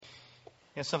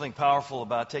There's something powerful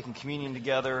about taking communion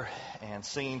together and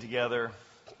singing together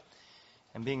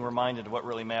and being reminded of what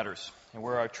really matters and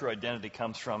where our true identity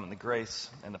comes from and the grace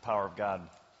and the power of God.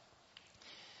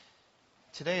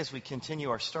 Today, as we continue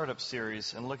our startup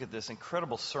series and look at this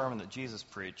incredible sermon that Jesus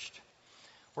preached,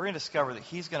 we're going to discover that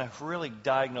he's going to really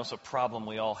diagnose a problem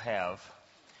we all have.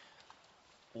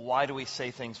 Why do we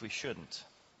say things we shouldn't?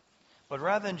 But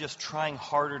rather than just trying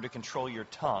harder to control your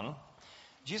tongue,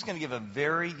 Jesus is going to give a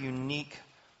very unique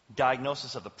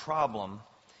diagnosis of the problem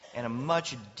and a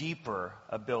much deeper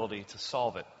ability to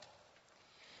solve it.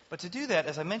 But to do that,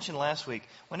 as I mentioned last week,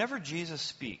 whenever Jesus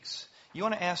speaks, you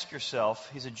want to ask yourself,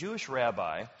 he's a Jewish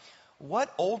rabbi,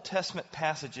 what Old Testament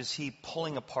passage is he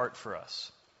pulling apart for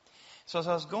us? So as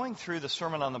I was going through the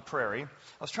Sermon on the Prairie,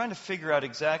 I was trying to figure out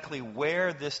exactly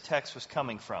where this text was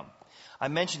coming from. I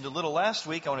mentioned a little last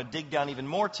week. I want to dig down even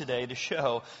more today to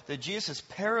show that Jesus is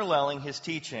paralleling his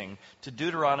teaching to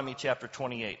Deuteronomy chapter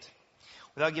 28.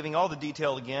 Without giving all the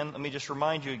detail again, let me just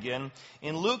remind you again.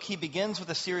 In Luke, he begins with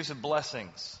a series of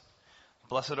blessings.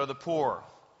 Blessed are the poor.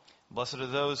 Blessed are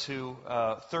those who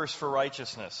thirst for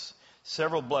righteousness.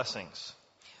 Several blessings.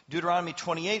 Deuteronomy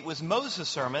 28 was Moses'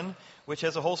 sermon, which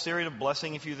has a whole series of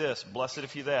blessing if you this, blessed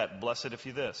if you that, blessed if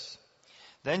you this.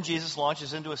 Then Jesus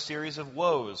launches into a series of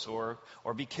woes or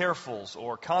be carefuls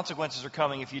or consequences are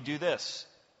coming if you do this.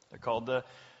 They're called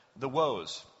the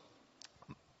woes.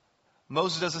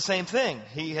 Moses does the same thing.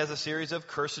 He has a series of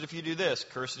cursed if you do this,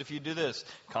 cursed if you do this,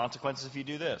 consequences if you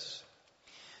do this.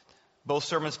 Both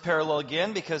sermons parallel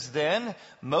again because then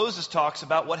Moses talks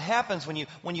about what happens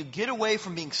when you get away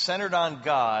from being centered on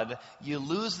God, you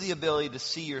lose the ability to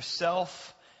see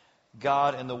yourself,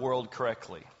 God, and the world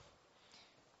correctly.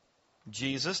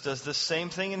 Jesus does the same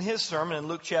thing in his sermon in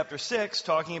Luke chapter 6,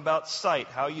 talking about sight,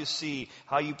 how you see,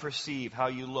 how you perceive, how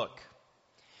you look.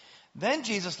 Then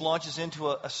Jesus launches into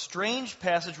a strange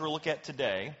passage we'll look at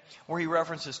today, where he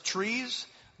references trees,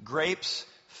 grapes,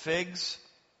 figs.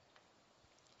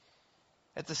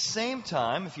 At the same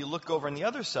time, if you look over on the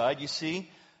other side, you see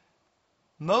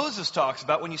Moses talks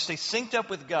about when you stay synced up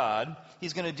with God,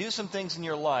 he's going to do some things in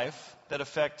your life that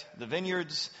affect the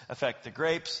vineyards, affect the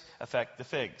grapes, affect the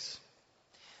figs.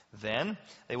 Then,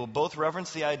 they will both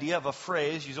reference the idea of a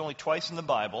phrase used only twice in the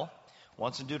Bible,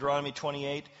 once in Deuteronomy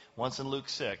 28, once in Luke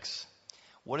 6.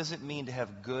 What does it mean to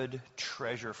have good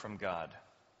treasure from God?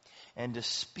 And to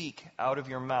speak out of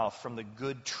your mouth from the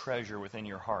good treasure within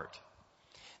your heart.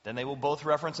 Then they will both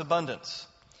reference abundance.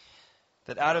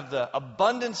 That out of the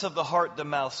abundance of the heart the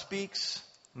mouth speaks.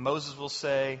 Moses will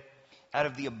say, out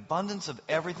of the abundance of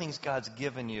everything God's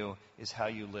given you is how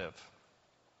you live.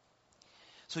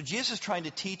 So Jesus is trying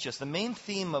to teach us, the main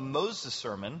theme of Moses'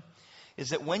 sermon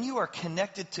is that when you are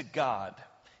connected to God,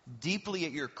 deeply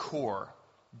at your core,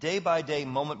 day by day,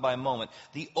 moment by moment,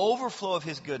 the overflow of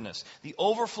his goodness, the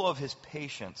overflow of his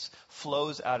patience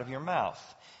flows out of your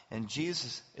mouth. And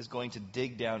Jesus is going to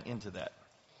dig down into that.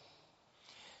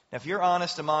 Now, if you're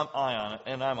honest and I'm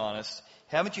honest,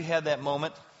 haven't you had that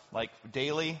moment, like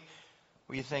daily,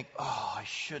 where you think, oh, I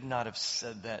should not have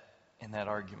said that in that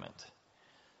argument.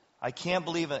 I can't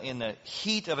believe in the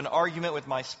heat of an argument with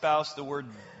my spouse, the word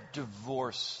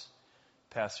divorce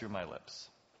passed through my lips.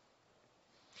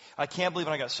 I can't believe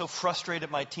when I got so frustrated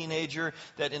at my teenager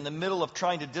that in the middle of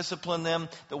trying to discipline them,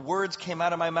 the words came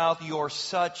out of my mouth, you're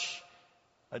such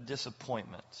a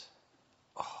disappointment.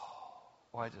 Oh,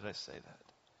 why did I say that?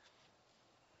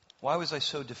 Why was I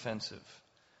so defensive?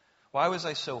 Why was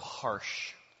I so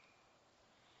harsh?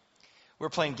 We were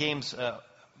playing games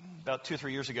about 2 or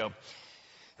 3 years ago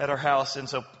at our house, and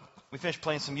so we finished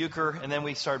playing some euchre, and then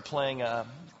we started playing kind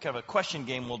of a question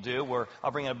game we'll do, where I'll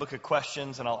bring in a book of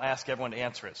questions, and I'll ask everyone to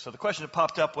answer it. So the question that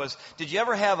popped up was, did you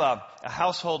ever have a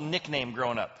household nickname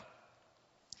growing up?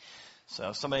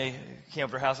 So somebody came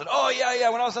over to our house and said, oh, yeah,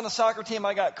 when I was on the soccer team,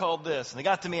 I got called this. And they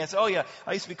got to me and said, oh, yeah,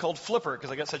 I used to be called Flipper because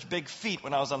I got such big feet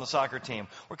when I was on the soccer team.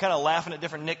 We're kind of laughing at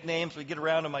different nicknames. We get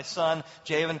around to my son,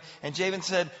 Javen, and Javen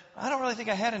said, I don't really think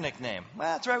I had a nickname. Well,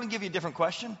 that's right, we can give you a different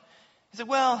question. He said,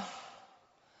 well,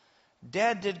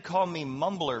 Dad did call me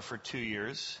Mumbler for 2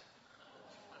 years.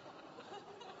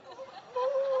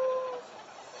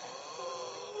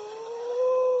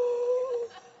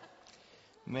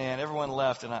 Man, everyone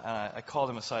left, and I called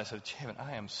him aside. I said, Javen,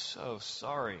 I am so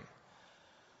sorry.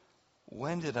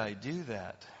 When did I do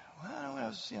that? Well, when I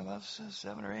was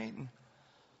 7 or 8.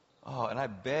 And I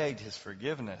begged his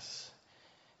forgiveness.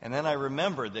 And then I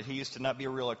remembered that he used to not be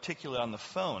real articulate on the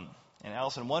phone. And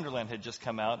Alice in Wonderland had just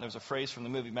come out, and there was a phrase from the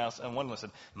movie Alice in Wonderland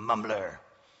that said, Mumbler.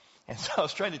 And so I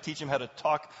was trying to teach him how to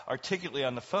talk articulately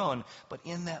on the phone, but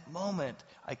in that moment,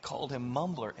 I called him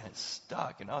mumbler, and it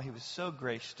stuck. And he was so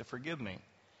gracious to forgive me.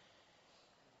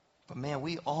 But man,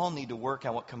 we all need to work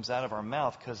on what comes out of our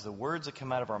mouth, because the words that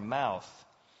come out of our mouth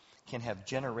can have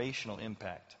generational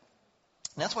impact.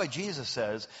 And that's why Jesus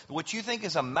says that what you think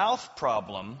is a mouth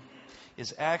problem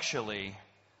is actually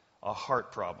a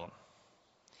heart problem.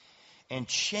 And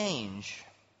change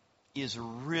is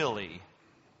really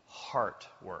heart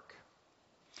work.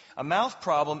 A mouth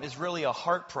problem is really a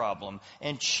heart problem,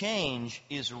 and change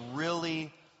is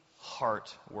really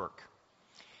heart work.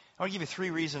 I want to give you 3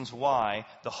 reasons why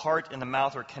the heart and the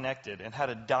mouth are connected and how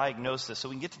to diagnose this so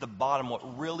we can get to the bottom of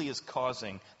what really is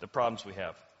causing the problems we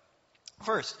have.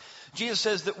 First, Jesus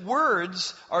says that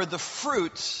words are the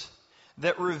fruits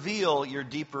that reveal your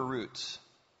deeper roots.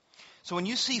 So when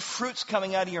you see fruits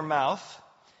coming out of your mouth,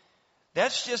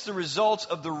 that's just the results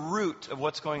of the root of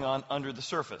what's going on under the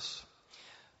surface.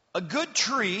 A good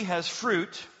tree has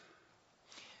fruit.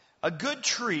 A good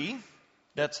tree,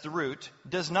 that's the root,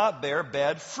 does not bear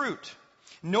bad fruit.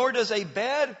 Nor does a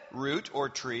bad root or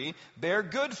tree bear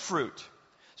good fruit.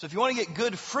 So if you want to get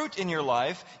good fruit in your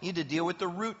life, you need to deal with the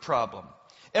root problem.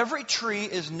 Every tree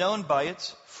is known by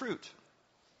its fruit.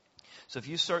 So if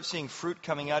you start seeing fruit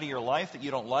coming out of your life that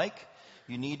you don't like,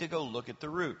 you need to go look at the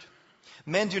root.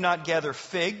 Men do not gather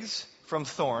figs from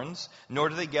thorns, nor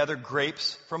do they gather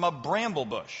grapes from a bramble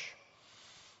bush.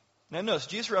 Now notice,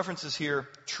 Jesus references here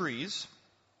trees,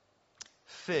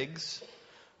 figs,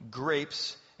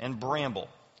 grapes, and bramble.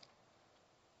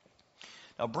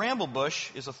 Now, bramble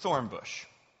bush is a thorn bush.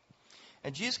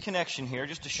 And Jesus' connection here,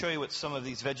 just to show you what some of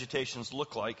these vegetations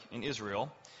look like in Israel,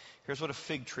 here's what a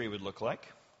fig tree would look like.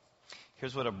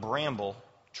 Here's what a bramble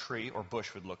tree or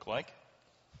bush would look like.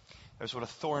 Here's what a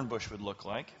thorn bush would look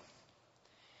like.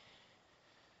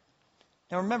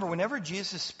 Now remember, whenever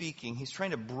Jesus is speaking, he's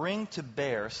trying to bring to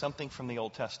bear something from the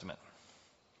Old Testament.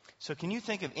 So can you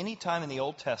think of any time in the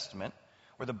Old Testament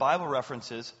where the Bible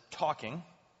references talking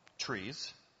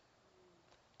trees,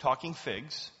 talking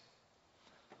figs,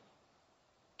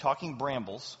 talking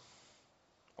brambles,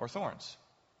 or thorns?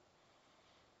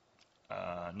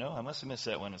 No, I must have missed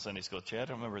that one in Sunday school, Chad. I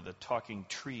don't remember the talking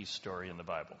tree story in the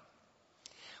Bible.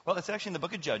 Well, it's actually in the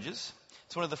book of Judges.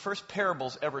 It's one of the first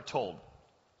parables ever told.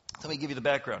 Let me give you the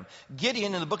background.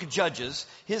 Gideon in the book of Judges,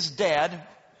 his dad,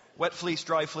 wet fleece,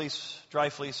 dry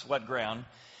fleece, wet ground,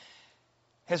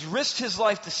 has risked his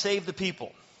life to save the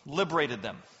people, liberated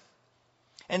them.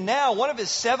 And now one of his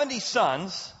 70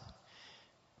 sons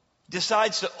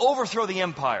decides to overthrow the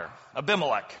empire,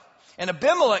 Abimelech. And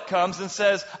Abimelech comes and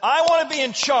says, I want to be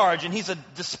in charge, and he's a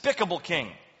despicable king.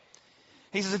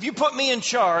 He says, if you put me in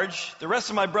charge, the rest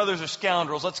of my brothers are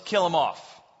scoundrels, let's kill them off.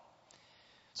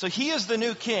 So he is the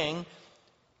new king,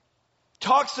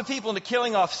 talks the people into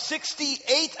killing off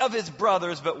 68 of his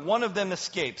brothers, but one of them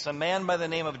escapes, a man by the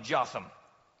name of Jotham.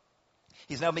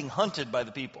 He's now being hunted by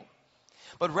the people.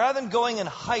 But rather than going and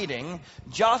hiding,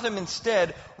 Jotham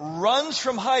instead runs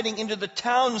from hiding into the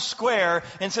town square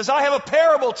and says, I have a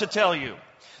parable to tell you.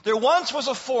 There once was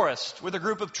a forest with a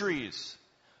group of trees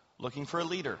looking for a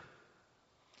leader.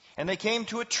 And they came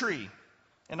to a tree,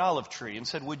 an olive tree, and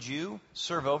said, would you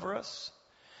serve over us?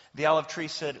 The olive tree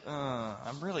said,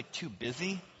 I'm really too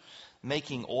busy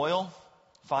making oil.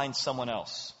 Find someone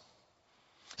else.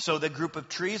 So the group of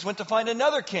trees went to find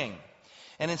another king.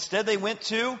 And instead they went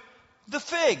to the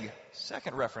fig.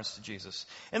 Second reference to Jesus.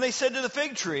 And they said to the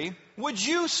fig tree, would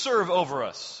you serve over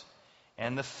us?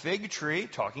 And the fig tree,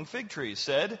 talking fig trees,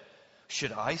 said,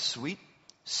 should I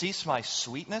cease my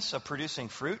sweetness of producing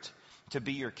fruit to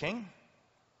be your king?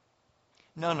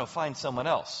 No, find someone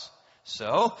else.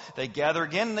 So they gather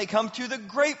again and they come to the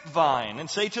grapevine and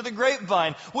say to the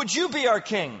grapevine, would you be our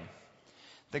king?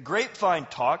 The grapevine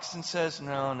talks and says,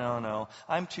 no,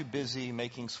 I'm too busy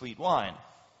making sweet wine.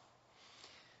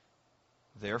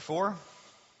 Therefore,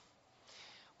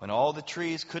 when all the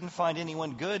trees couldn't find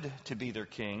anyone good to be their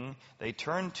king, they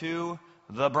turned to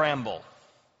the bramble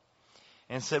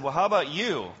and said, well, how about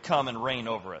you come and reign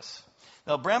over us?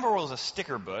 Now, bramble was a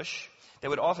sticker bush that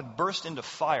would often burst into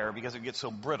fire because it would get so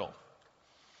brittle.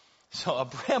 So a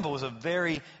bramble was a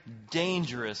very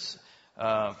dangerous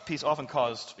piece, often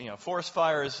caused forest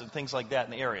fires and things like that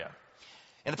in the area.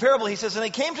 In the parable, he says, and they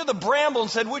came to the bramble and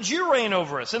said, would you reign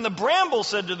over us? And the bramble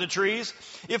said to the trees,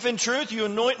 if in truth you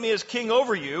anoint me as king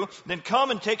over you, then come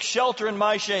and take shelter in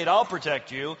my shade. I'll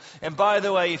protect you. And by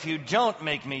the way, if you don't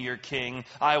make me your king,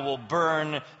 I will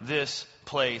burn this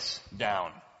place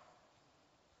down.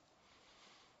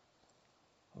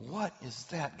 What is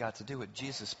that got to do with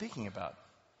Jesus speaking about?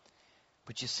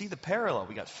 But you see the parallel.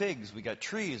 We got figs, we got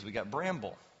trees, we got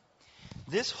bramble.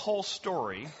 This whole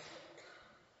story,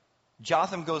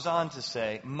 Jotham goes on to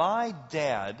say, my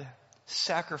dad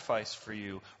sacrificed for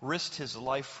you, risked his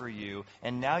life for you,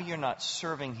 and now you're not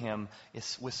serving him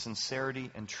with sincerity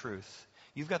and truth.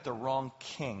 You've got the wrong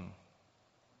king.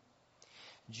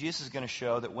 Jesus is going to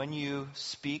show that when you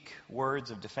speak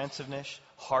words of defensiveness,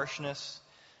 harshness,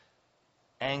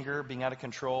 anger, being out of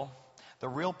control, the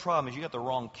real problem is you got the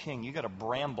wrong king. You got a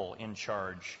bramble in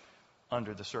charge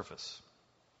under the surface.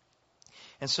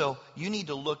 And so you need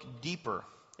to look deeper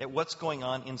at what's going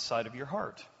on inside of your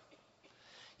heart.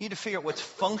 You need to figure out what's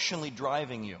functionally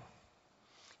driving you. And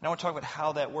I want to talk about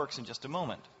how that works in just a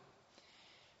moment.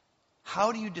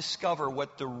 How do you discover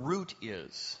what the root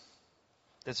is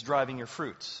that's driving your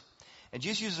fruits? And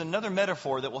Jesus uses another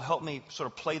metaphor that will help me sort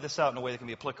of play this out in a way that can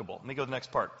be applicable. Let me go to the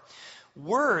next part.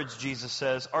 Words, Jesus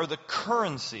says, are the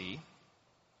currency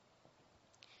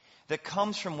that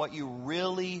comes from what you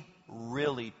really,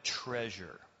 really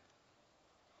treasure.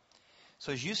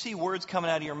 So as you see words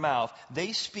coming out of your mouth,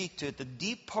 they speak to the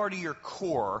deep part of your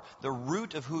core, the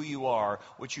root of who you are,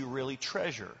 which you really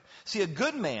treasure. See, a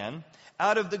good man,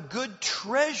 out of the good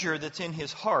treasure that's in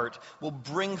his heart, will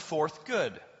bring forth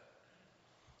good.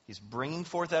 He's bringing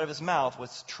forth out of his mouth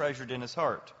what's treasured in his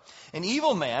heart. An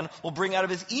evil man will bring out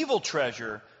of his evil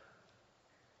treasure,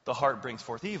 the heart brings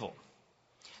forth evil.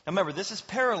 Now remember, this is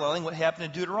paralleling what happened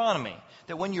in Deuteronomy,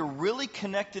 that when you're really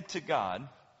connected to God,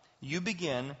 you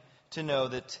begin to know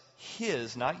that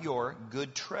his, not your,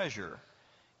 good treasure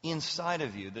inside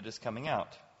of you that is coming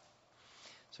out.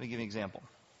 So let me give you an example.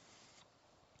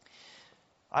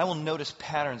 I will notice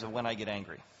patterns of when I get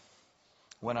angry,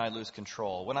 when I lose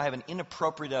control, when I have an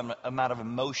inappropriate amount of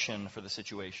emotion for the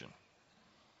situation.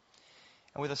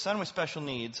 And with a son with special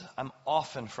needs, I'm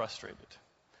often frustrated,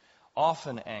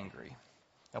 often angry.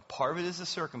 Now, part of it is the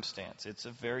circumstance. It's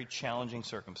a very challenging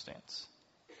circumstance.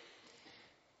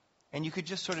 And you could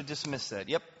just sort of dismiss that.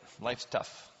 Yep, life's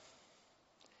tough.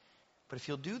 But if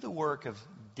you'll do the work of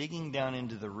digging down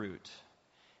into the root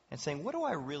and saying, what do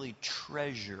I really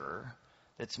treasure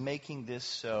that's making this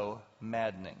so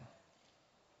maddening?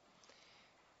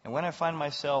 And when I find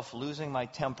myself losing my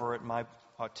temper at my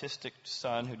autistic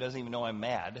son who doesn't even know I'm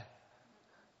mad,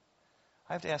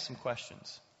 I have to ask some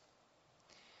questions.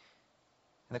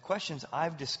 And the questions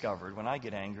I've discovered when I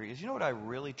get angry is, you know what I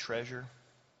really treasure?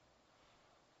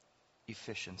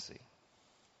 Efficiency,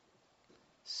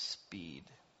 speed,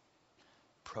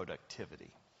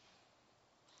 productivity.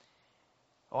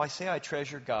 Oh, I say I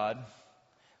treasure God,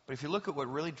 but if you look at what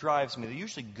really drives me, they're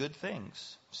usually good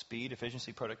things: speed,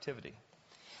 efficiency, productivity.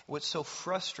 What's so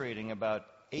frustrating about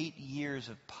 8 years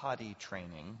of potty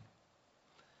training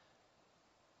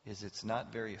is it's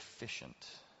not very efficient,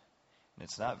 and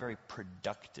it's not very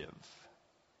productive.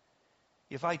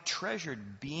 If I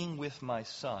treasured being with my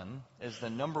son as the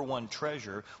number one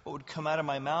treasure, what would come out of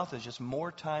my mouth is just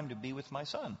more time to be with my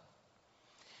son.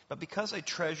 But because I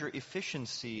treasure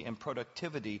efficiency and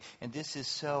productivity, and this is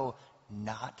so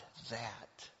not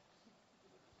that,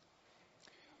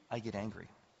 I get angry.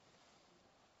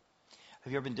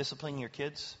 Have you ever been disciplining your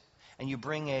kids? And you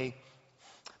bring a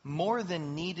more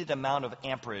than needed amount of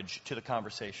amperage to the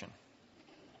conversation.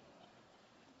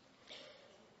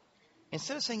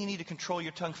 Instead of saying you need to control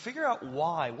your tongue, figure out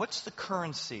why. What's the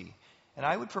currency? And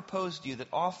I would propose to you that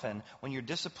often when you're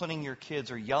disciplining your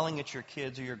kids or yelling at your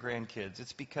kids or your grandkids,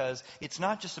 it's because it's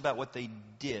not just about what they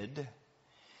did.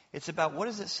 It's about what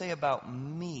does it say about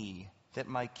me that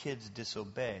my kids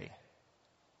disobey.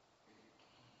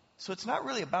 So it's not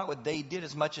really about what they did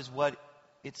as much as what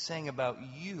it's saying about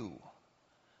you.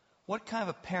 What kind of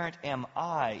a parent am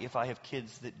I if I have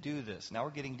kids that do this? Now we're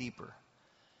getting deeper.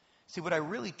 See, what I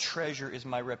really treasure is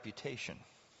my reputation.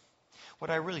 What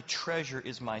I really treasure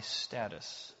is my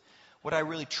status. What I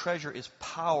really treasure is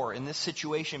power. And this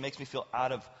situation makes me feel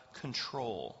out of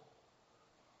control.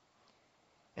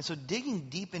 And so digging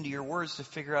deep into your words to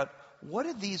figure out, what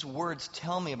do these words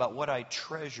tell me about what I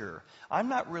treasure? I'm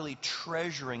not really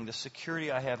treasuring the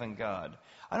security I have in God.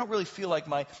 I don't really feel like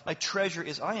my treasure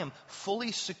is I am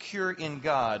fully secure in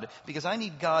God because I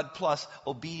need God plus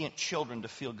obedient children to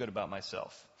feel good about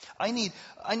myself. I need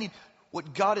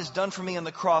what God has done for me on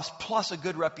the cross plus a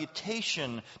good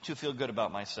reputation to feel good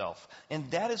about myself. And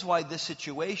that is why this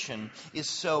situation is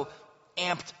so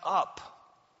amped up.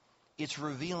 It's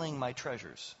revealing my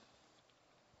treasures.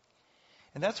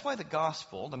 And that's why the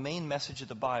gospel, the main message of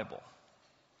the Bible,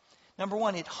 number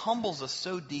one, it humbles us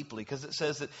so deeply because it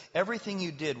says that everything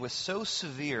you did was so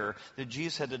severe that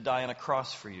Jesus had to die on a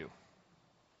cross for you.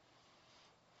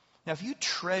 Now, if you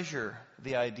treasure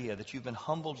the idea that you've been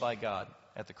humbled by God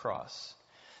at the cross,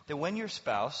 that when your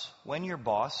spouse, when your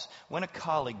boss, when a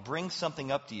colleague brings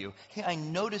something up to you, hey, I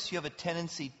notice you have a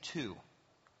tendency to.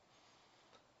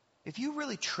 If you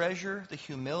really treasure the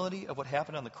humility of what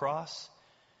happened on the cross,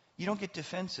 you don't get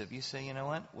defensive. You say, you know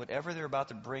what? Whatever they're about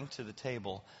to bring to the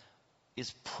table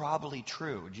is probably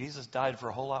true. Jesus died for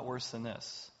a whole lot worse than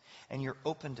this. And you're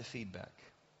open to feedback.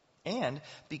 And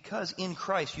because in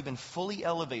Christ you've been fully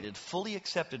elevated, fully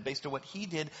accepted based on what He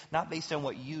did, not based on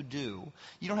what you do,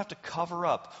 you don't have to cover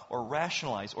up or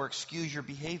rationalize or excuse your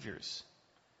behaviors.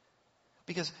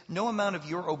 Because no amount of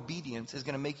your obedience is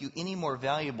going to make you any more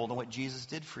valuable than what Jesus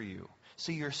did for you.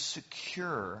 So you're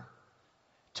secure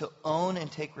to own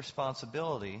and take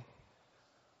responsibility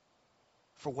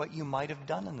for what you might have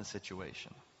done in the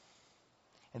situation.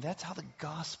 And that's how the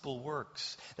gospel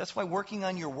works. That's why working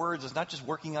on your words is not just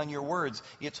working on your words,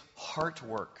 it's heart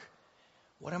work.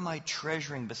 What am I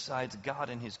treasuring besides God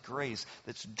and His grace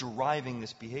that's driving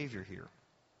this behavior here?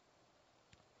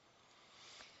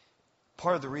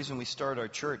 Part of the reason we start our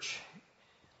church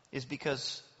is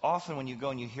because often when you go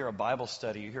and you hear a Bible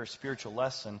study, you hear a spiritual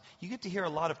lesson, you get to hear a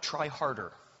lot of try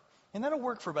harder. And that'll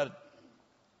work for about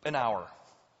an hour.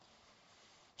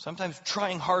 Sometimes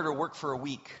trying harder work for a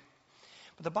week.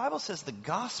 But the Bible says the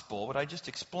gospel, what I just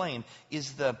explained,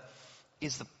 is the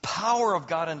power of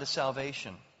God unto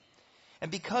salvation. And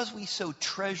because we so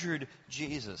treasured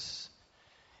Jesus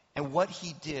and what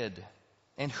He did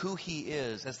and who He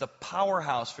is as the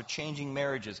powerhouse for changing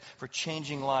marriages, for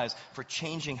changing lives, for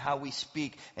changing how we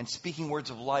speak and speaking words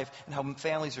of life and how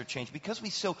families are changed, because we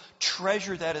so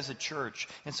treasure that as a church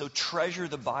and so treasure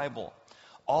the Bible,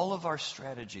 all of our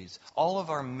strategies, all of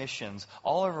our missions,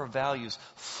 all of our values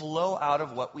flow out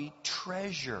of what we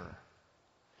treasure.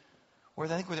 I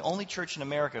think we're the only church in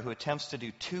America who attempts to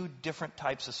do two different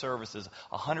types of services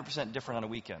 100% different on a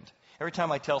weekend. Every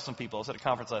time I tell some people, I was at a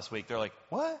conference last week, they're like,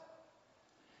 what?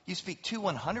 You speak two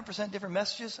 100% different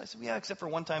messages? I said, yeah, except for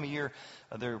one time a year,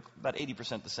 they're about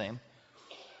 80% the same.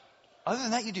 Other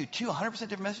than that, you do two 100%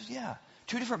 different messages? Yeah.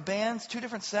 Two different bands, two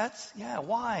different sets? Yeah,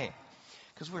 why?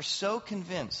 Because we're so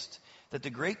convinced that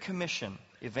the Great Commission,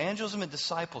 evangelism and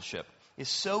discipleship, is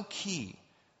so key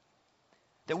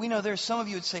that we know there's some of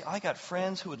you would say, I got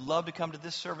friends who would love to come to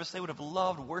this service. They would have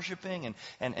loved worshiping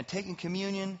and taking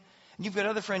communion. And you've got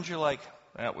other friends you're like,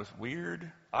 that was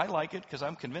weird. I like it because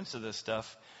I'm convinced of this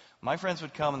stuff. My friends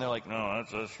would come and they're like, no,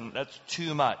 that's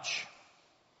too much.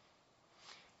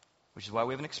 Which is why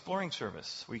we have an exploring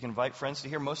service where you can invite friends to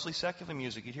hear mostly secular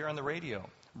music you'd hear on the radio,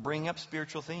 bring up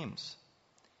spiritual themes.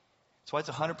 That's why it's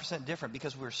 100% different,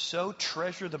 because we're so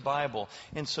treasure the Bible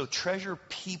and so treasure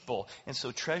people and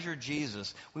so treasure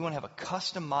Jesus. We want to have a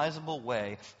customizable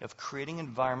way of creating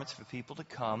environments for people to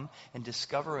come and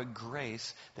discover a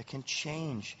grace that can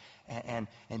change and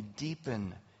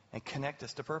deepen and connect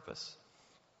us to purpose.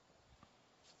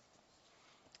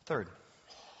 Third,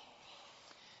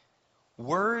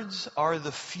 words are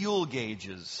the fuel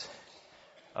gauges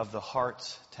of the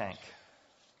heart's tank.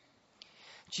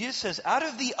 Jesus says, out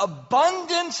of the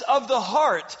abundance of the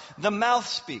heart, the mouth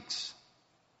speaks.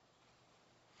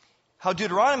 How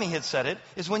Deuteronomy had said it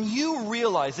is when you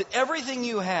realize that everything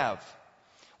you have,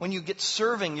 when you get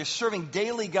serving, you're serving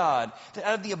daily God, that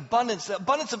out of the abundance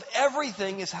of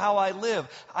everything is how I live.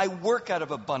 I work out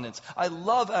of abundance. I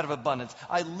love out of abundance.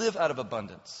 I live out of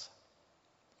abundance.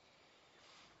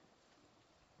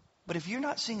 But if you're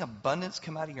not seeing abundance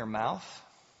come out of your mouth,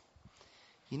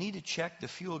 you need to check the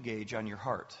fuel gauge on your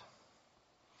heart.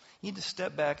 You need to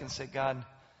step back and say, God,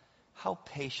 how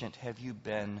patient have you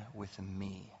been with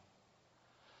me?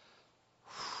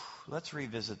 Let's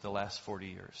revisit the last 40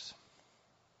 years.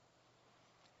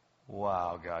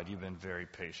 Wow, God, you've been very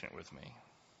patient with me.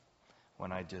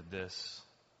 When I did this,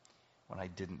 when I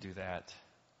didn't do that,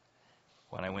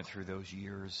 when I went through those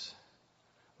years,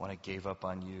 when I gave up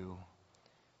on you,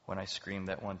 when I screamed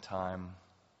that one time.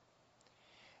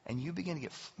 And you begin to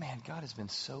get, man, God has been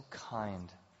so kind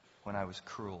when I was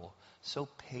cruel, so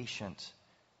patient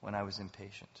when I was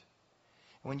impatient.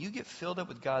 And when you get filled up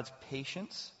with God's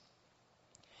patience,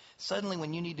 suddenly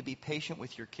when you need to be patient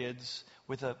with your kids,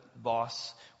 with a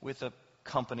boss, with a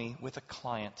company, with a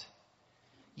client,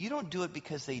 you don't do it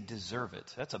because they deserve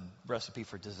it. That's a recipe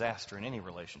for disaster in any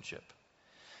relationship.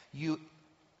 You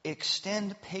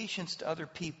extend patience to other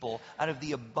people out of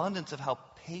the abundance of how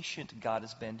patient God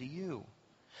has been to you.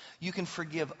 You can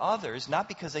forgive others, not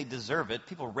because they deserve it.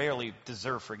 People rarely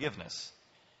deserve forgiveness.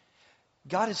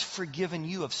 God has forgiven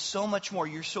you of so much more.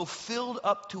 You're so filled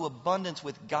up to abundance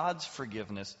with God's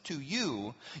forgiveness to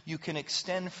you, you can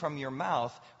extend from your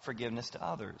mouth forgiveness to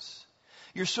others.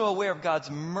 You're so aware of God's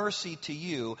mercy to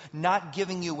you, not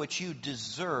giving you what you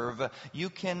deserve, you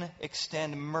can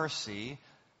extend mercy,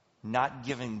 not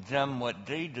giving them what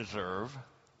they deserve,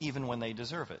 even when they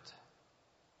deserve it.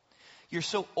 You're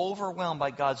so overwhelmed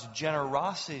by God's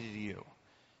generosity to you,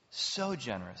 so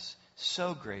generous,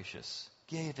 so gracious,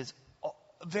 gave his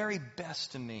very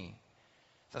best to me,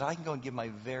 that I can go and give my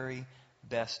very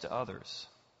best to others.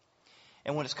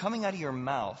 And when it's coming out of your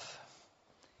mouth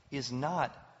is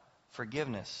not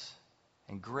forgiveness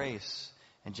and grace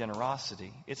and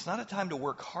generosity. It's not a time to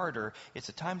work harder. It's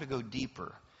a time to go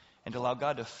deeper and to allow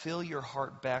God to fill your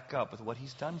heart back up with what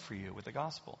he's done for you with the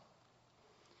gospel.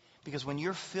 Because when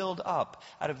you're filled up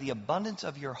out of the abundance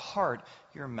of your heart,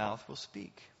 your mouth will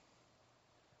speak.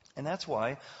 And that's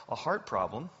why a heart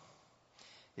problem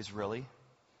is really,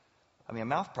 a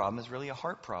mouth problem is really a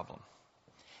heart problem.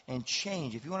 And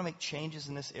change, if you want to make changes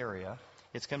in this area,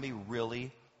 it's going to be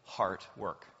really heart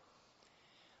work.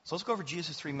 So let's go over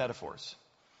Jesus' 3 metaphors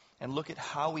and look at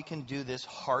how we can do this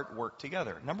heart work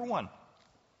together. Number 1,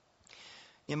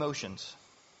 emotions.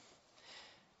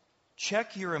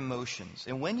 Check your emotions.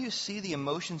 And when you see the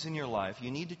emotions in your life,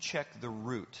 you need to check the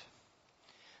root.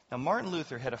 Now, Martin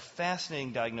Luther had a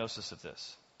fascinating diagnosis of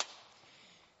this.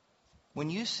 When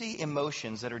you see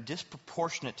emotions that are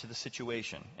disproportionate to the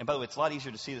situation, and by the way, it's a lot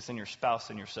easier to see this in your spouse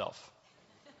than yourself.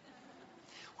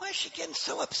 Why is she getting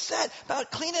so upset about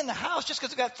cleaning the house just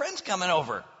because I've got friends coming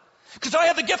over? Because I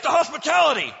have the gift of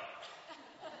hospitality.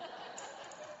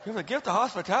 You have the gift of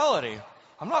hospitality.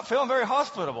 I'm not feeling very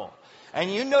hospitable.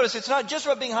 And you notice it's not just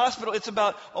about being hospitable. It's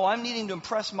about, I'm needing to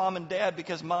impress mom and dad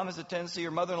because mom has a tendency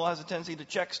or mother-in-law has a tendency to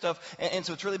check stuff. And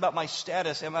so it's really about my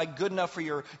status. Am I good enough for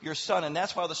your son? And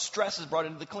that's why the stress is brought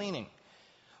into the cleaning.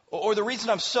 Or the reason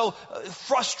I'm so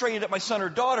frustrated at my son or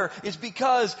daughter is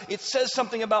because it says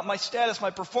something about my status,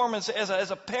 my performance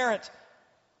as a parent.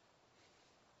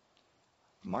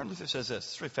 Martin Luther says this.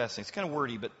 It's really fascinating. It's kind of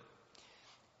wordy, but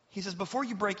he says, before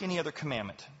you break any other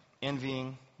commandment,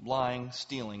 envying, lying,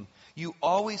 stealing, you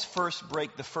always first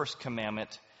break the first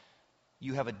commandment.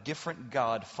 You have a different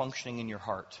God functioning in your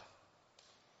heart.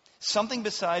 Something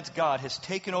besides God has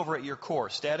taken over at your core.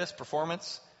 Status,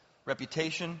 performance,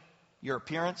 reputation, your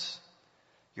appearance,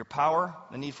 your power,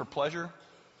 the need for pleasure.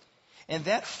 And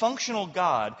that functional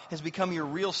God has become your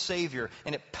real Savior,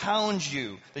 and it pounds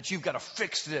you that you've got to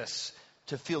fix this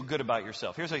to feel good about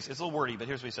yourself. Here's what he says. It's a little wordy, but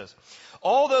here's what he says.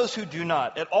 All those who do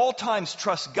not at all times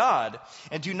trust God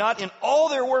and do not in all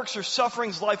their works or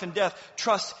sufferings, life and death,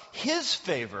 trust his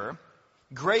favor,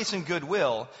 grace and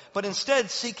goodwill, but instead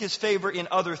seek his favor in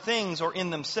other things or in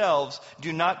themselves,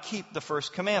 do not keep the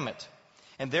first commandment.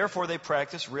 And therefore they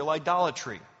practice real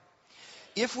idolatry.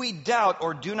 If we doubt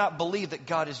or do not believe that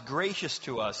God is gracious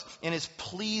to us and is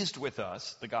pleased with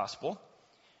us, the gospel,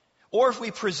 or if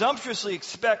we presumptuously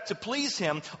expect to please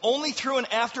him only through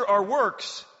and after our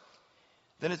works,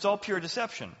 then it's all pure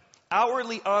deception.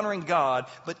 Outwardly honoring God,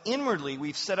 but inwardly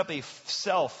we've set up a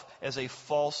self as a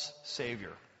false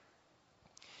savior.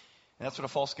 And that's what a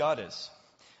false God is.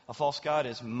 A false God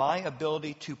is my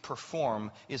ability to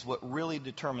perform is what really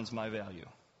determines my value.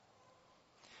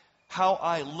 How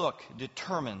I look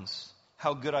determines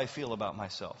how good I feel about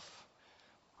myself.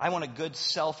 I want a good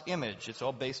self-image. It's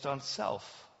all based on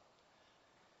self.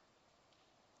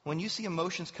 When you see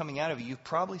emotions coming out of you, you've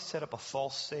probably set up a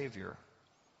false savior.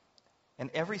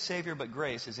 And every savior but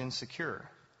grace is insecure.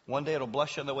 One day it'll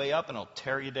bless you on the way up and it'll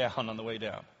tear you down on the way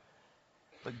down.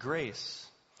 But grace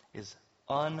is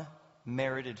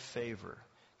unmerited favor.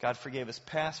 God forgave us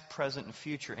past, present, and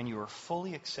future, and you are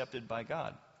fully accepted by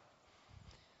God.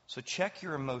 So check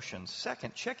your emotions.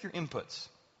 Second, check your inputs.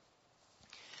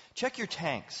 Check your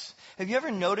tanks. Have you ever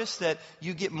noticed that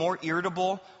you get more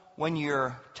irritable when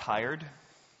you're tired?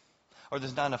 Or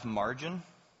there's not enough margin?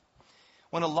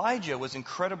 When Elijah was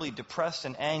incredibly depressed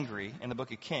and angry in the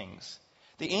book of Kings,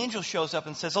 the angel shows up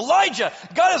and says, Elijah,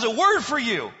 God has a word for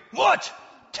you. What?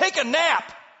 Take a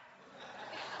nap.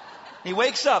 He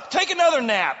wakes up. Take another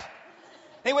nap.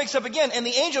 And he wakes up again, and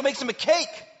the angel makes him a cake.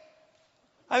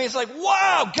 It's like,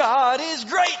 wow, God is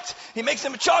great. He makes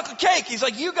him a chocolate cake. He's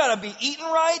like, you got to be eating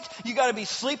right. You got to be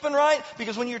sleeping right.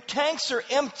 Because when your tanks are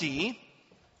empty,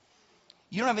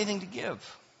 you don't have anything to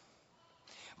give.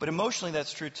 But emotionally,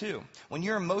 that's true too. When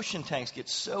your emotion tanks get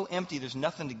so empty, there's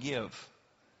nothing to give.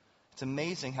 It's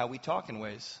amazing how we talk in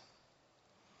ways.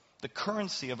 The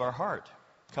currency of our heart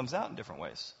comes out in different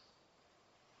ways.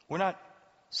 We're not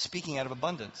speaking out of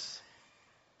abundance.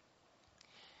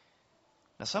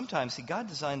 Now sometimes, God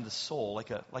designed the soul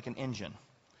like an engine.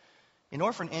 In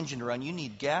order for an engine to run, you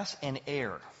need gas and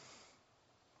air.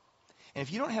 And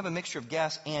if you don't have a mixture of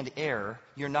gas and air,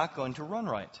 you're not going to run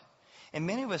right. And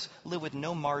many of us live with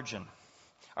no margin.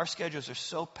 Our schedules are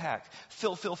so packed.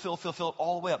 Fill it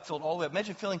all the way up, fill it all the way up.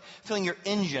 Imagine filling your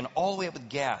engine all the way up with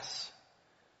gas.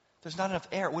 There's not enough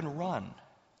air. It wouldn't run.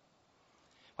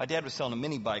 My dad was selling a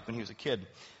mini bike when he was a kid.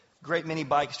 Great mini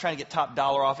bike. He's trying to get top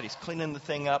dollar off it. He's cleaning the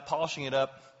thing up, polishing it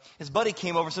up. His buddy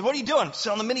came over and said, "What are you doing?"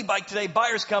 "Selling the mini bike today.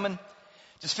 Buyer's coming.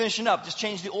 Just finishing up. Just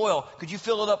changed the oil. Could you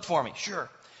fill it up for me?" "Sure."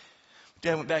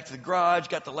 Dad went back to the garage,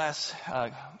 got the last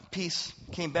piece,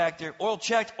 came back there. Oil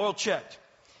checked.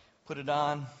 Put it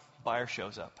on. Buyer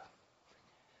shows up.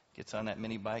 Gets on that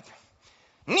mini bike.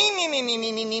 He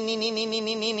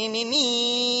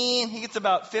gets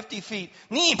about 50 feet.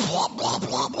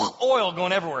 Oil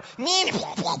going everywhere.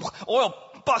 Oil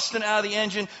busting out of the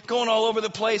engine, going all over the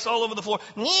place, all over the floor.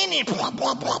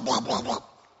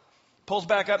 Pulls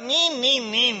back up.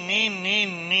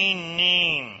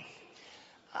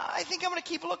 I think I'm going to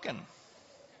keep looking.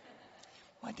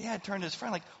 My dad turned to his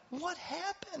friend like, "What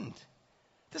happened?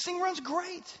 This thing runs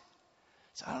great."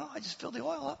 I said, "I don't know. I just filled the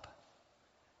oil up."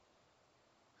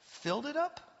 "Filled it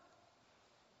up?"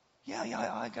 Yeah,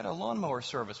 I got a lawnmower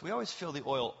service. We always fill the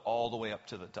oil all the way up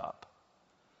to the top."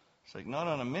 It's like, "Not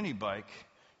on a mini bike.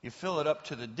 You fill it up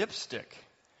to the dipstick.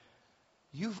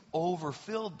 You've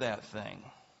overfilled that thing.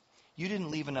 You didn't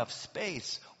leave enough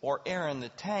space or air in the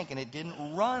tank, and it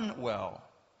didn't run well."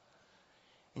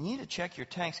 And you need to check your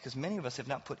tanks, because many of us have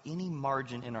not put any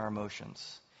margin in our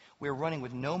emotions. We're running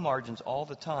with no margins all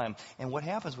the time. And what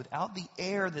happens without the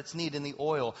air that's needed in the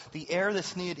oil, the air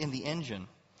that's needed in the engine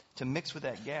to mix with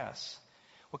that gas,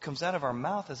 what comes out of our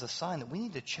mouth is a sign that we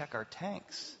need to check our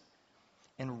tanks.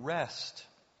 And rest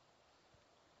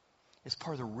is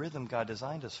part of the rhythm God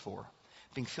designed us for.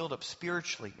 Being filled up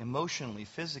spiritually, emotionally,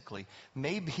 physically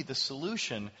may be the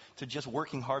solution to just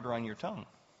working harder on your tongue.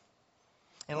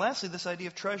 And lastly, this idea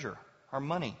of treasure, our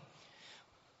money.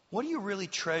 What do you really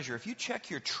treasure? If you check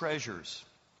your treasures,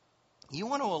 you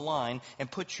want to align and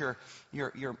put your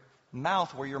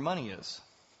mouth where your money is.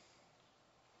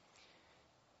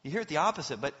 You hear it the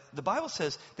opposite, but the Bible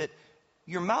says that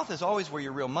your mouth is always where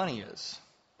your real money is.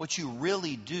 What you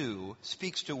really do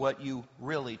speaks to what you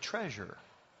really treasure.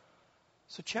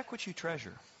 So check what you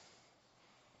treasure.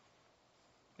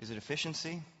 Is it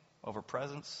efficiency over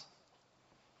presence?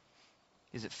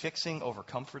 Is it fixing over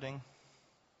comforting?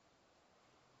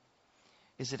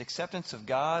 Is it acceptance of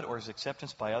God, or is it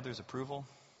acceptance by others' approval?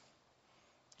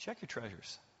 Check your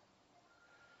treasures.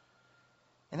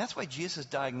 And that's why Jesus'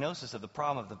 diagnosis of the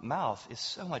problem of the mouth is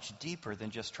so much deeper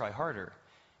than just try harder.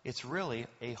 It's really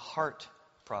a heart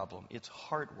problem. It's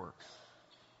heart work.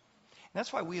 And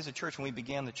that's why we as a church, when we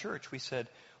began the church, we said,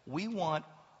 we want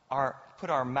put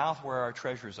our mouth where our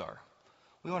treasures are.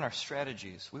 We want our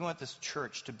strategies. We want this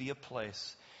church to be a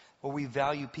place where we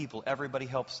value people. Everybody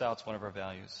helps out. It's one of our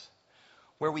values.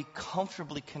 Where we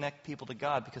comfortably connect people to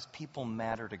God because people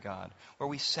matter to God. Where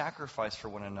we sacrifice for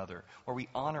one another. Where we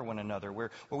honor one another.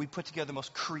 Where we put together the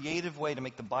most creative way to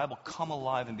make the Bible come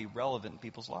alive and be relevant in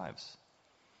people's lives.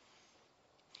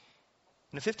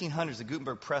 In the 1500s, the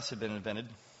Gutenberg press had been invented.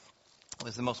 It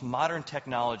was the most modern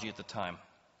technology at the time.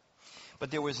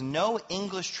 But there was no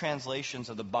English translations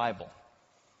of the Bible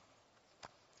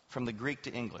from the Greek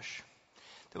to English.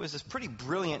 There was this pretty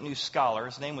brilliant new scholar,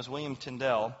 his name was William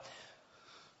Tyndale,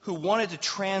 who wanted to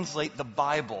translate the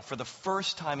Bible for the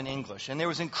first time in English. And there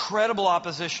was incredible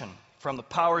opposition from the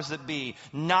powers that be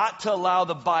not to allow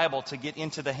the Bible to get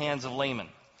into the hands of laymen,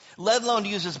 let alone to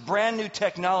use this brand new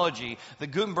technology, the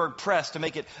Gutenberg press, to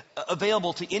make it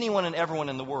available to anyone and everyone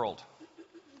in the world.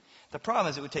 The problem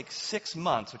is it would take 6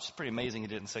 months, which is pretty amazing he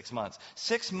did in 6 months,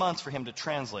 6 months for him to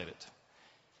translate it.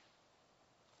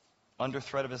 Under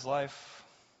threat of his life,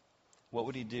 what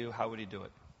would he do? How would he do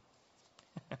it?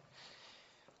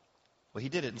 Well, he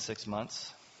did it in 6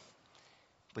 months,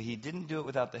 but he didn't do it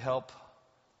without the help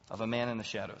of a man in the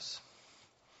shadows.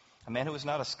 A man who was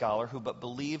not a scholar, who but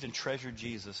believed and treasured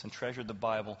Jesus and treasured the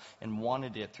Bible and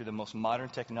wanted it through the most modern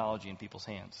technology in people's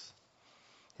hands.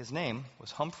 His name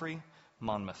was Humphrey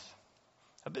Monmouth,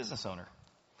 a business owner,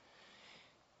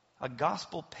 a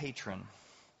gospel patron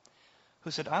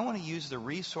who said, I want to use the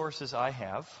resources I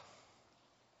have,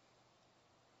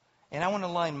 and I want to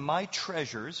align my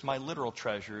treasures, my literal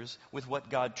treasures, with what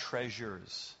God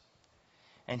treasures.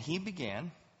 And he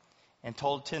began and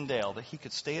told Tyndale that he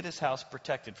could stay at his house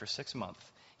protected for 6 months.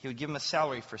 He would give him a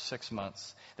salary for 6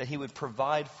 months, that he would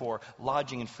provide for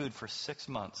lodging and food for 6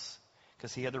 months,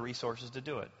 because he had the resources to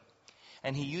do it.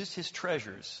 And he used his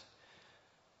treasures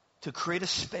to create a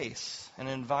space, an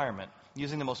environment,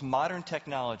 using the most modern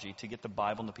technology to get the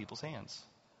Bible into people's hands.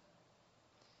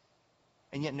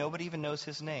 And yet nobody even knows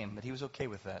his name, but he was okay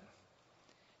with that.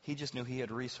 He just knew he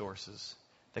had resources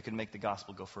that could make the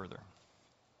gospel go further.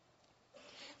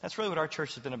 That's really what our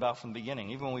church has been about from the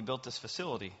beginning. Even when we built this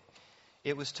facility,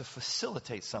 it was to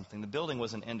facilitate something. The building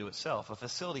was an end to itself. A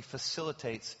facility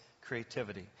facilitates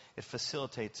creativity. It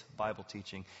facilitates Bible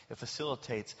teaching. It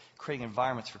facilitates creating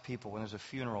environments for people when there's a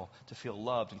funeral to feel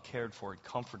loved and cared for and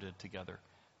comforted together.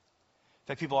 In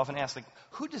fact, people often ask, like,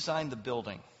 who designed the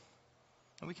building?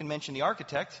 And we can mention the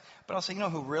architect, but I'll say, you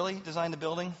know who really designed the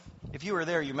building? If you were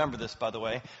there, you remember this, by the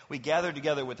way. We gathered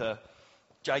together with a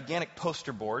gigantic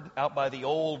poster board out by the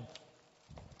old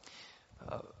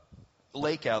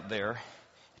lake out there.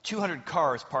 200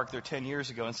 cars parked there 10 years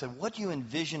ago and said, what do you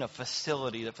envision a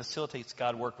facility that facilitates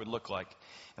God work would look like?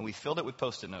 And we filled it with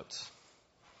Post-it notes.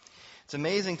 It's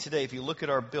amazing today, if you look at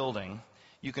our building,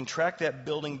 you can track that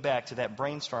building back to that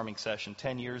brainstorming session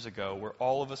 10 years ago where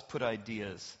all of us put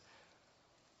ideas.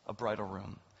 A bridal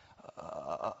room,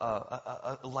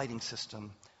 a lighting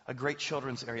system, a great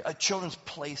children's area, a children's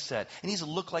play set. It needs to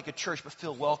look like a church but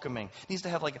feel welcoming. It needs to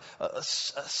have like a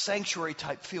sanctuary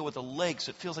type feel with a lake so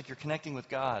it feels like you're connecting with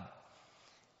God.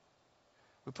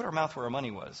 We put our mouth where our money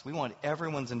was. We wanted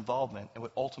everyone's involvement in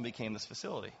what ultimately became this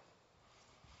facility.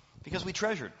 Because we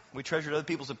treasured. We treasured other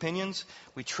people's opinions.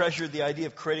 We treasured the idea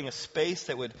of creating a space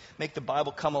that would make the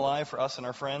Bible come alive for us and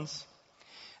our friends.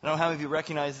 I don't know how many of you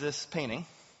recognize this painting.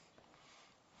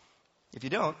 If you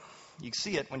don't, you can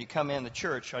see it when you come in the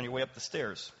church on your way up the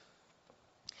stairs.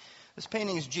 This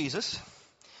painting is Jesus,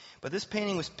 but this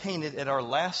painting was painted at our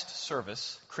last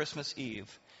service, Christmas Eve,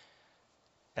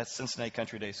 at Cincinnati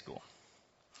Country Day School.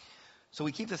 So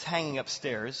we keep this hanging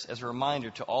upstairs as a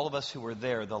reminder to all of us who were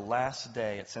there the last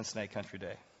day at Cincinnati Country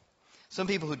Day. Some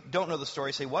people who don't know the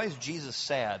story say, why is Jesus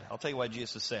sad? I'll tell you why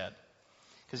Jesus is sad.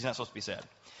 Because he's not supposed to be sad.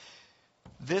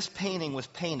 This painting was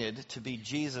painted to be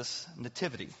Jesus'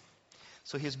 nativity.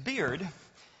 So his beard,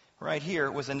 right here,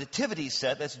 was a nativity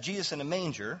set. That's Jesus in a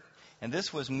manger. And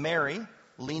this was Mary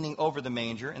leaning over the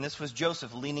manger. And this was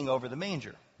Joseph leaning over the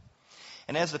manger.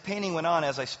 And as the painting went on,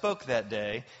 as I spoke that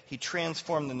day, he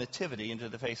transformed the nativity into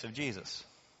the face of Jesus.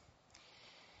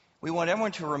 We want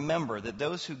everyone to remember that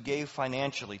those who gave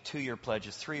financially 2-year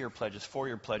pledges, 3-year pledges,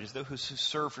 4-year pledges, those who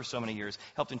served for so many years,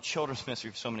 helped in children's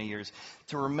ministry for so many years,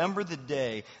 to remember the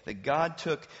day that God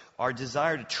took our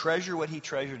desire to treasure what he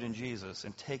treasured in Jesus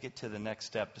and take it to the next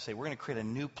step to say, we're going to create a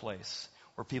new place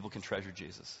where people can treasure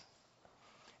Jesus.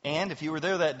 And if you were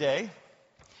there that day,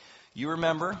 you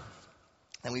remember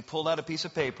that we pulled out a piece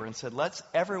of paper and said, let's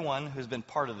everyone who's been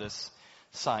part of this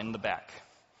sign the back.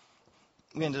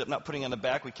 We ended up not putting it on the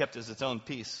back. We kept it as its own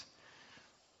piece.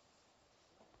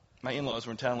 My in-laws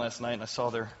were in town last night, and I saw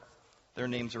their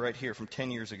names are right here from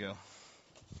 10 years ago.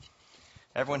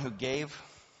 Everyone who gave,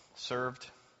 served,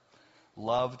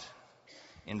 loved,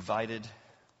 invited,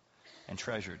 and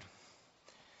treasured.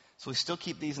 So we still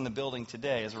keep these in the building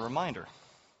today as a reminder.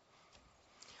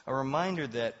 A reminder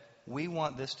that we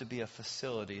want this to be a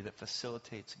facility that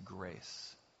facilitates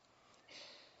grace.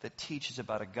 That teaches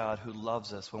about a God who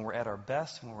loves us when we're at our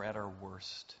best and when we're at our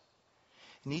worst.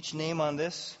 And each name on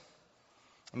this,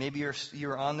 maybe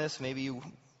you're on this, maybe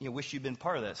you wish you'd been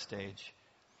part of that stage.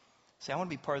 Say, I want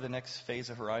to be part of the next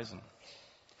phase of Horizon.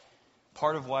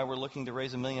 Part of why we're looking to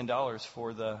raise $1 million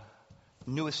for the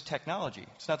newest technology.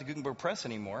 It's not the Gutenberg Press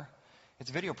anymore.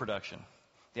 It's video production.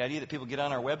 The idea that people get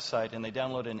on our website and they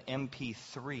download an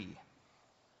MP3.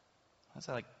 That's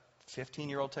like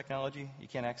 15-year-old technology. You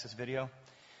can't access video.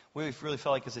 We really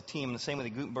felt like as a team, in the same way the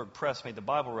Gutenberg Press made the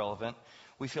Bible relevant,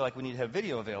 we feel like we need to have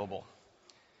video available.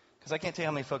 Because I can't tell you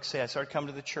how many folks say, I started coming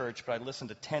to the church, but I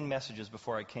listened to 10 messages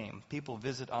before I came. People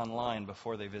visit online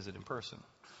before they visit in person.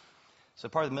 So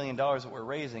part of the $1 million that we're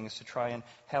raising is to try and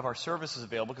have our services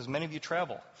available, because many of you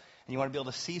travel. And you want to be able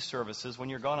to see services when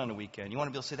you're gone on a weekend. You want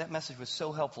to be able to say, that message was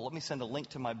so helpful. Let me send a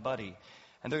link to my buddy.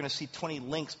 And they're going to see 20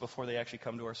 links before they actually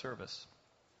come to our service.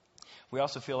 We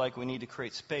also feel like we need to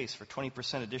create space for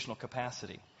 20% additional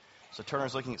capacity. So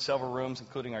Turner's looking at several rooms,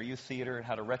 including our youth theater, and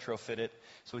how to retrofit it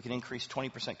so we can increase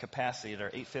 20% capacity at our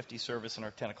 8:50 service and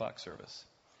our 10 o'clock service.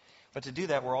 But to do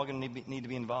that, we're all going to need to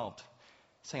be involved.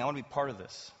 Saying, I want to be part of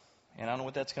this. And I don't know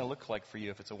what that's going to look like for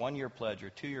you. If it's a 1-year pledge or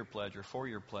a 2-year pledge or a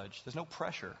 4-year pledge, there's no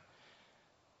pressure.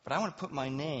 But I want to put my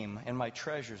name and my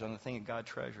treasures on the thing that God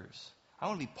treasures. I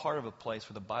want to be part of a place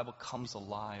where the Bible comes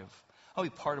alive. I'll be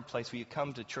part of a place where you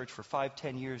come to church for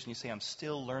 5-10 years and you say, I'm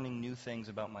still learning new things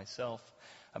about myself,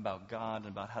 about God,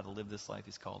 and about how to live this life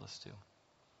he's called us to.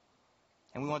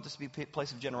 And we want this to be a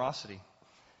place of generosity,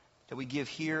 that we give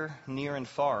here, near, and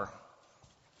far.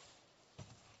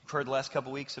 You've heard the last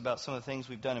couple weeks about some of the things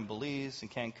we've done in Belize and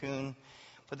Cancun.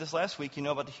 But this last week, you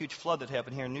know about the huge flood that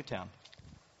happened here in Newtown.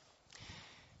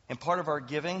 And part of our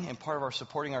giving and part of our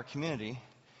supporting our community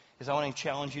is I want to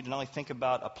challenge you to not only think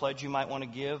about a pledge you might want to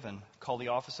give and call the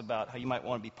office about how you might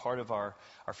want to be part of our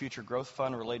future growth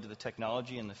fund related to the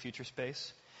technology and the future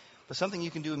space, but something you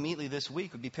can do immediately this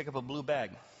week would be pick up a blue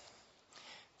bag.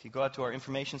 If you go out to our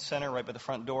information center right by the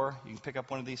front door, you can pick up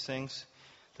one of these things.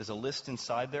 There's a list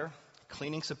inside there,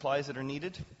 cleaning supplies that are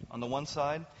needed on the one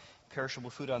side,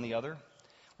 perishable food on the other.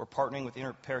 We're partnering with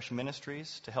Interparish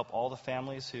Ministries to help all the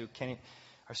families who can't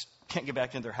get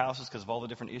back into their houses because of all the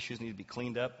different issues need to be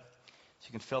cleaned up. So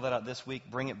you can fill that out this week,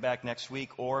 bring it back next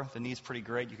week, or if the need's pretty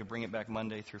great, you can bring it back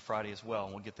Monday through Friday as well,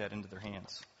 and we'll get that into their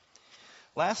hands.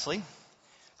 Lastly,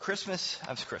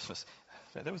 That's Christmas.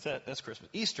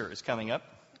 Easter is coming up.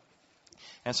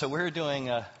 And so we're doing,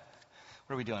 what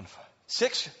are we doing?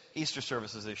 6 Easter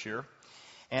services this year,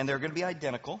 and they're going to be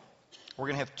identical. We're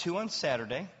going to have 2 on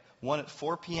Saturday, one at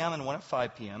 4 p.m. and one at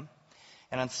 5 p.m.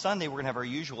 And on Sunday, we're going to have our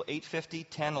usual 8:50,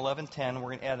 10, 11:10. We're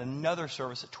going to add another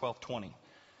service at 12:20.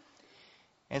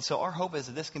 And so our hope is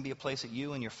that this can be a place that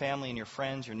you and your family and your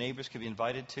friends, your neighbors can be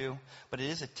invited to, but it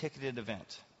is a ticketed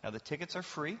event. Now, the tickets are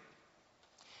free,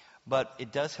 but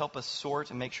it does help us sort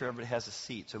and make sure everybody has a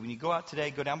seat. So when you go out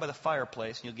today, go down by the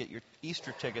fireplace, and you'll get your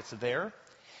Easter tickets there.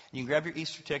 You can grab your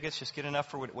Easter tickets, just get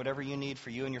enough for whatever you need for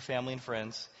you and your family and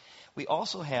friends. We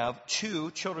also have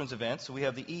 2 children's events. So we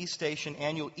have the E Station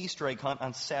annual Easter egg hunt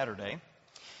on Saturday,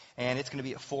 and it's going to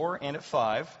be at 4 and at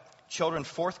 5. Children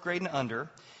 4th grade and under.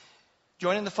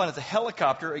 Joining the fun is a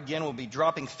helicopter. Again, we'll be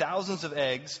dropping thousands of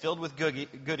eggs filled with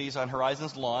goodies on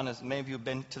Horizon's lawn, as many of you have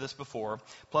been to this before.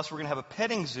 Plus, we're going to have a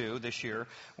petting zoo this year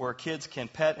where kids can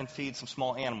pet and feed some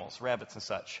small animals, rabbits and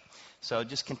such. So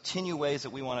just continue ways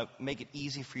that we want to make it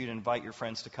easy for you to invite your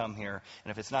friends to come here.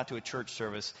 And if it's not to a church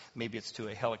service, maybe it's to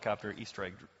a helicopter Easter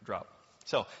egg drop.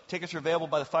 So tickets are available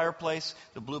by the fireplace.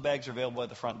 The blue bags are available by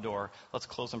the front door. Let's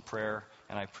close in prayer,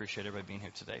 and I appreciate everybody being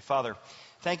here today. Father,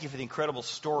 thank you for the incredible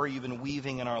story you've been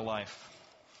weaving in our life.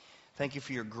 Thank you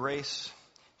for your grace.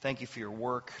 Thank you for your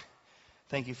work.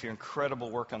 Thank you for your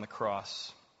incredible work on the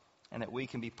cross, and that we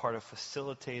can be part of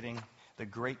facilitating the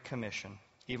Great Commission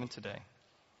even today.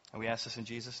 And we ask this in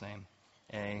Jesus' name.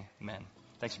 Amen.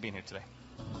 Thanks for being here today.